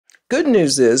good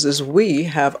news is we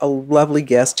have a lovely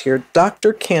guest here,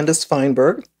 Dr. Candice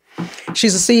Feinberg.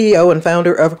 She's the CEO and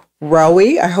founder of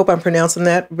ROWI. I hope I'm pronouncing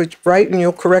that right, and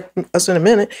you'll correct us in a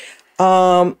minute.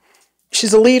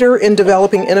 She's a leader in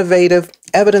developing innovative,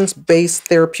 evidence-based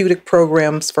therapeutic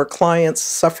programs for clients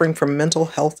suffering from mental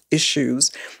health issues.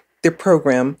 Their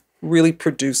program really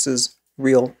produces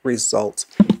real results.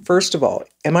 First of all,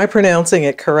 am I pronouncing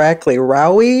it correctly?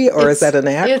 ROWI, or is that an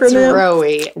acronym? It's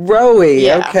ROWI. ROWI,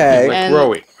 Yeah. okay. Like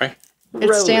ROWI, right?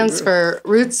 It stands for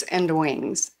Roots and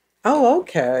Wings. Oh,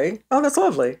 okay. Oh, that's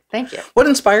lovely. Thank you. What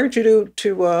inspired you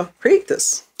to create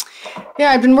this?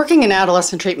 Yeah, I've been working in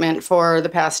adolescent treatment for the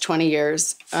past 20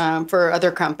 years for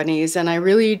other companies, and I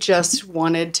really just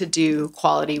wanted to do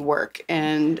quality work.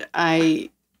 And I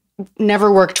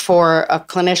never worked for a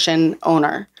clinician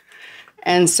owner.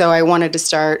 And so I wanted to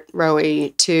start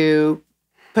ROWI to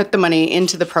put the money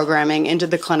into the programming, into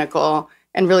the clinical,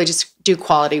 and really just do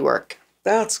quality work.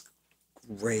 That's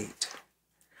great.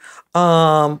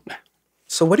 So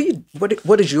what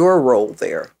is your role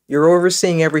there? You're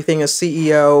overseeing everything as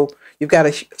CEO. You've got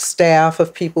a staff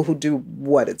of people who do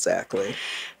what exactly?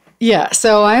 Yeah,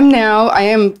 so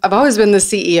I've always been the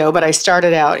CEO, but I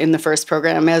started out in the first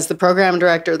program as the program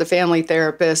director, the family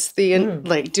therapist,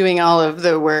 like doing all of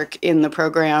the work in the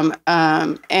program.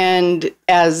 And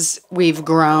as we've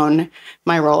grown,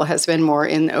 my role has been more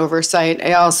in oversight.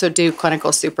 I also do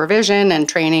clinical supervision and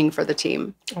training for the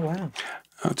team. Oh, wow.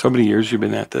 So many years you've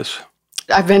been at this?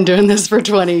 I've been doing this for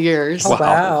 20 years. Oh,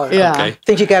 wow. Yeah. Okay. I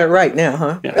think you got it right now,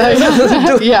 huh?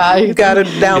 Yeah. You got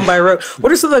it down by road.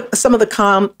 What are some of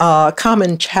the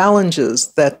common challenges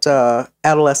that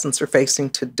adolescents are facing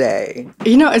today?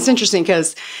 You know, it's interesting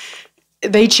because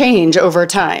they change over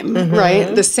time,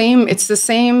 right? It's the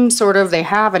same sort of, they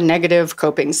have a negative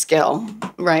coping skill,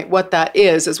 right? What that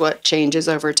is what changes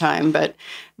over time.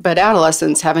 But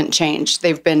adolescents haven't changed.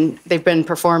 They've been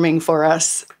performing for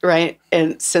us, right?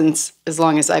 And since as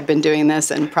long as I've been doing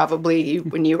this, and probably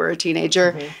when you were a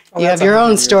teenager, you have your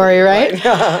own story, right?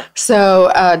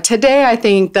 So today, I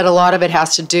think that a lot of it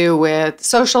has to do with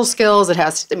social skills. It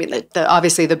has,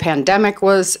 obviously the pandemic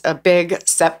was a big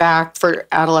setback for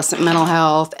adolescent mental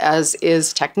health, as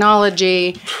is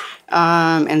technology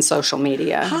and social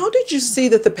media. How did you see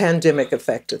that the pandemic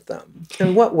affected them?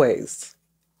 In what ways?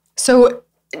 So,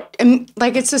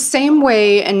 like, it's the same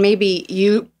way, and maybe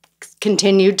you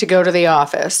continued to go to the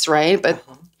office, right? But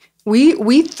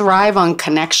we thrive on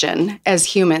connection as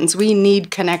humans. We need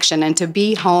connection, and to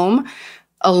be home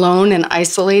alone and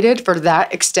isolated for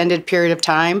that extended period of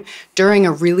time during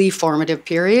a really formative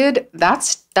period,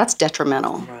 that's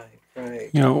detrimental. Right.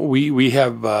 You know, we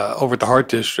have over at the Heart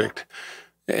District,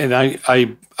 and I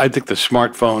think the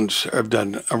smartphones have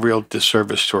done a real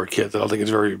disservice to our kids. I don't think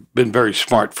it's been very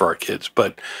smart for our kids,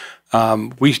 but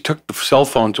we took the cell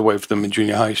phones away from them in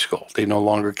junior high school. They no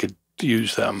longer could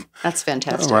use them. That's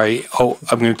fantastic. Right. Oh,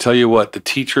 I'm going to tell you what, the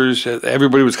teachers,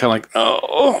 everybody was kind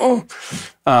of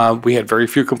like, we had very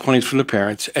few complaints from the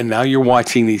parents, and now you're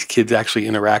watching these kids actually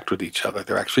interact with each other.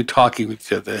 They're actually talking with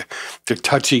each other. They're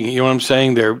touching, you know what I'm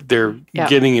saying? They're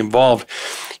getting involved.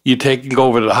 You take and go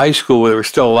over to the high school where they were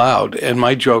still allowed. And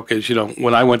my joke is, you know,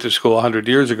 when I went to school 100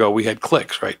 years ago, we had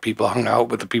cliques, right? People hung out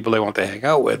with the people they want to hang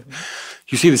out with.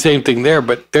 You see the same thing there,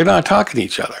 but they're not talking to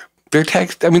each other. They're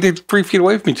 3 feet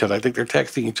away from each other. I think they're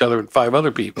texting each other and 5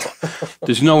 other people.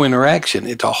 There's no interaction.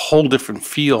 It's a whole different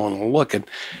feel and a look.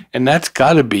 And that's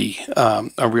got to be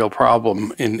a real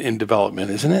problem in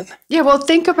development, isn't it? Yeah, well,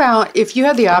 think about if you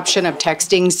had the option of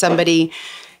texting somebody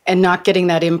and not getting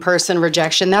that in-person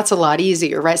rejection, that's a lot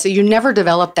easier, right? So you never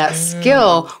develop that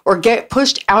skill or get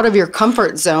pushed out of your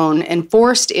comfort zone and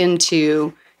forced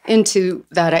into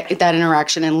that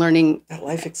interaction and learning that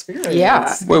life experience.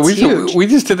 Yeah, well, huge. we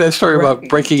just did that story about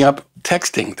breaking up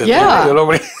texting.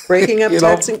 Breaking up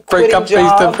texting, break up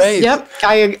face to face. Yep,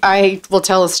 I will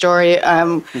tell a story.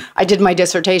 I did my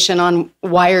dissertation on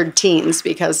wired teens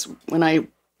because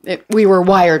we were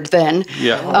wired then.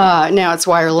 Yeah. Now it's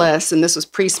wireless, and this was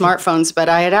pre-smartphones. But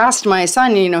I had asked my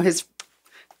son, his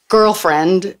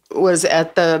girlfriend was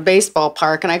at the baseball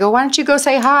park, and I go, "Why don't you go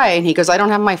say hi?" And he goes, "I don't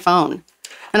have my phone."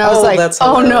 And I was like, that's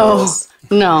 "Oh hilarious.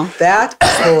 no, That's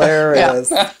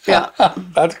hilarious." yeah."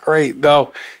 That's great.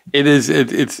 No, it is.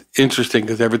 It's interesting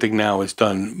because everything now is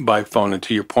done by phone. And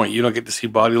to your point, you don't get to see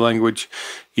body language.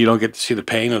 You don't get to see the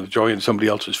pain or the joy in somebody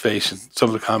else's face and some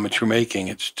of the comments you're making.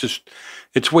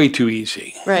 It's way too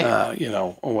easy, right?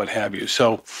 Or what have you.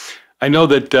 So I know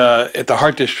that at the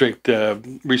Heart District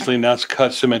recently announced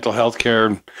cuts to mental health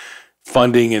care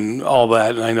funding and all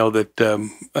that. And I know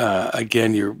that,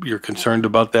 again, you're concerned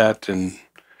about that. And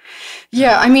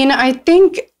yeah, I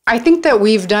think I think that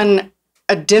we've done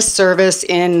a disservice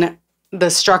in the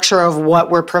structure of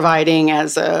what we're providing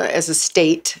as a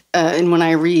state. And when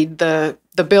I read the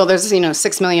bill, there's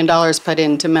 $6 million put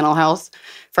into mental health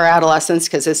for adolescents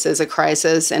because this is a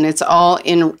crisis, and it's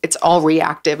all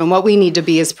reactive. And what we need to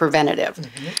be is preventative.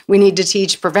 Mm-hmm. We need to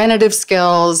teach preventative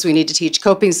skills. We need to teach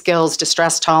coping skills,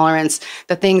 distress tolerance,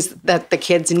 the things that the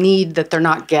kids need that they're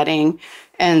not getting.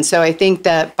 And so I think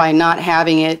that by not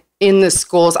having it in the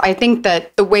schools, I think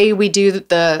that the way we do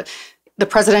the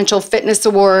Presidential Fitness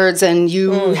Awards, and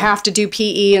you have to do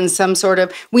PE and some sort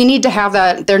of, we need to have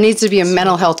that. There needs to be a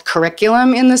mental health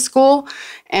curriculum in the school.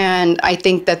 And I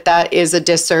think that is a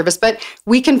disservice, but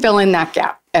we can fill in that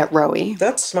gap at ROWI.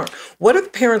 That's smart. What do the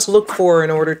parents look for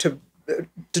in order to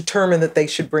determine that they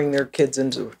should bring their kids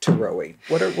into ROWI?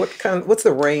 What's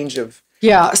the range of?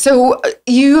 Yeah, so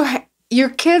your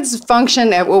kids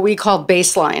function at what we call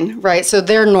baseline, right? So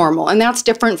they're normal, and that's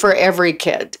different for every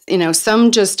kid.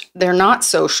 Some they're not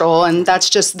social, and that's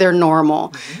just they're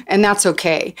normal, and that's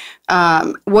okay.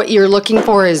 What you're looking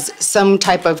for is some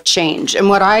type of change. And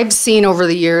what I've seen over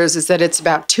the years is that it's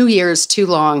about 2 years too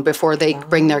long before they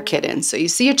bring their kid in. So you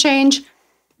see a change,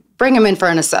 bring them in for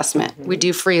an assessment. We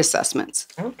do free assessments.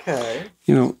 Okay.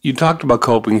 You talked about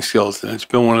coping skills, and it's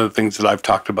been one of the things that I've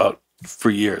talked about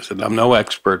for years, and I'm no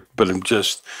expert, but I'm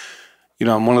just,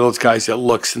 I'm one of those guys that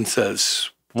looks and says,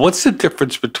 what's the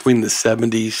difference between the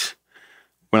 70s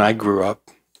when I grew up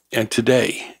and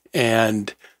today?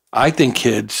 And I think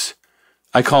kids,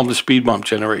 I call them the speed bump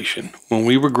generation. When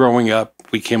we were growing up,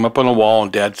 we came up on a wall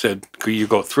and Dad said, you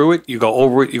go through it, you go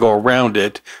over it, you go around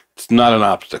it. It's not an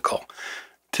obstacle.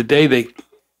 Today,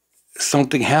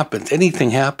 something happens, anything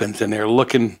happens, and they're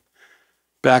looking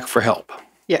back for help.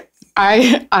 Yeah.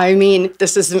 I mean,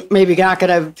 this is maybe not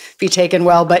going to be taken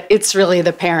well, but it's really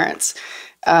the parents.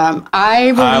 I'm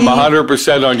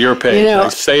 100% on your page. I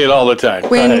say it all the time.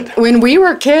 When we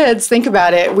were kids, think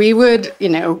about it, we would,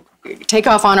 take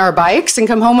off on our bikes and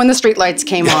come home when the streetlights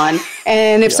came on.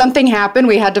 And if something happened,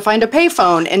 we had to find a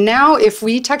payphone. And now if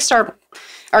we text our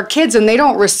kids and they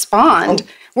don't respond,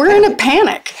 we're in a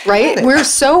panic, right? We're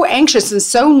so anxious and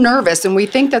so nervous, and we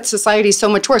think that society's so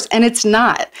much worse, and it's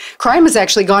not. Crime has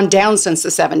actually gone down since the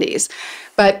 70s.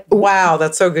 But wow,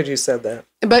 that's so good you said that.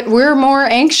 But we're more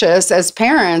anxious as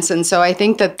parents, and so I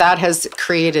think that has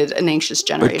created an anxious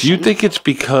generation. But do you think it's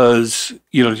because,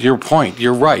 your point,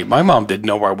 you're right. My mom didn't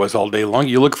know where I was all day long.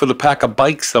 You look for the pack of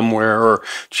bikes somewhere or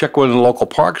check one of the local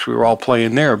parks. We were all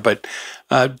playing there. But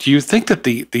do you think that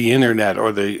the internet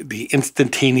or the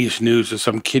instantaneous news of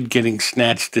some kid getting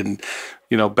snatched in,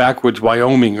 backwoods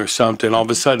Wyoming or something, all of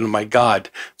a sudden, my God,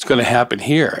 it's going to happen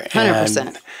here?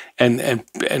 100%.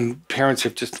 And parents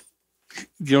have just,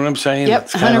 you know what I'm saying? Yep,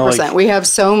 100%. We have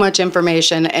so much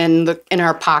information in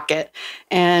our pocket,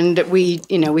 and we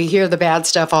hear the bad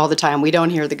stuff all the time. We don't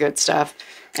hear the good stuff.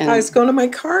 And I was going to my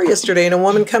car yesterday, and a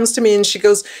woman comes to me, and she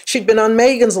goes, she'd been on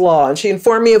Megan's Law, and she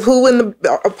informed me of who in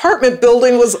the apartment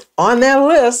building was on that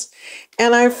list,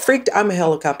 and I freaked. I'm a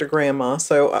helicopter grandma,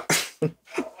 so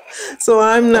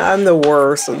I'm the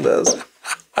worst of this.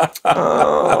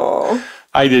 Oh.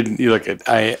 I didn't. You look at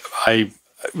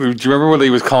do you remember what he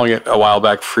was calling it a while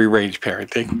back? Free range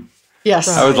parenting. Yes,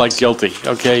 I was like guilty.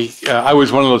 Okay, I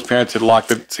was one of those parents that locked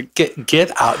it. So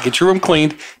get out, get your room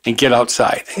cleaned, and get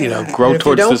outside. Grow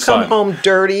towards the sun. Don't come home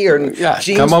dirty or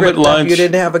jeans come home at lunch. You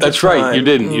didn't have a good time. That's right. You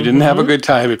didn't. You didn't have a good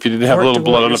time if you didn't have a little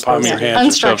blood on the palm of your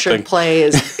hands. Unstructured play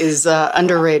is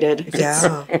underrated.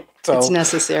 Yeah, it's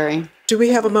necessary. Do we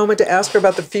have a moment to ask her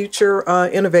about the future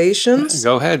innovations?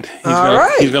 Go ahead.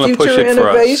 He's going to push it for us. Future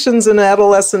innovations in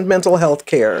adolescent mental health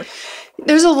care.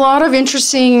 There's a lot of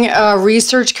interesting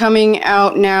research coming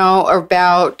out now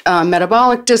about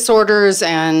metabolic disorders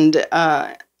and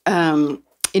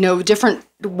different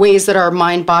ways that our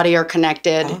mind body are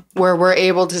connected, where we're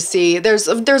able to see there's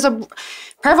a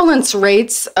prevalence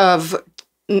rates of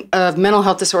mental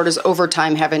health disorders over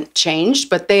time haven't changed,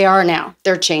 but they are now.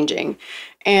 They're changing.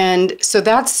 And so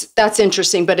that's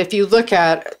interesting. But if you look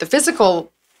at the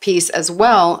physical piece as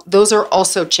well, those are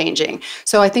also changing.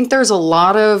 So I think there's a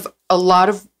lot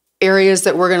of areas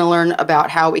that we're going to learn about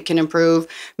how we can improve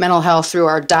mental health through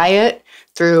our diet,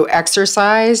 through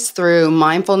exercise, through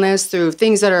mindfulness, through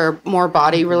things that are more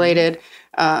body related.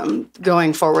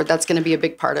 Going forward, that's going to be a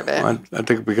big part of it. Well, I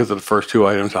think because of the first two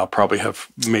items, I'll probably have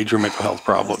major mental health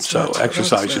problems. So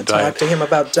exercise and diet. Talk to him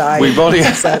about diet. We've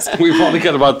only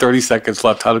got about 30 seconds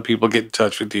left. How do people get in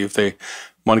touch with you if they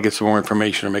want to get some more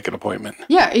information or make an appointment?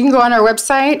 Yeah, you can go on our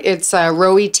website. It's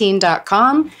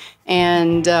ROWITeen.com.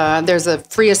 And there's a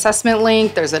free assessment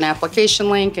link. There's an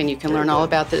application link, and you can learn all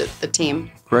about the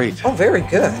team. Great. Oh, very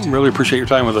good. Really appreciate your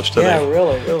time with us today. Yeah,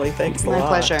 really. Thanks a lot. My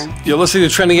pleasure. You're listening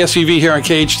to Trending SUV here on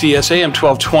KHTS AM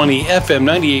 1220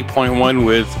 FM 98.1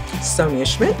 with Sonia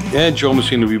Schmidt. and Joe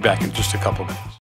Messina will be back in just a couple minutes.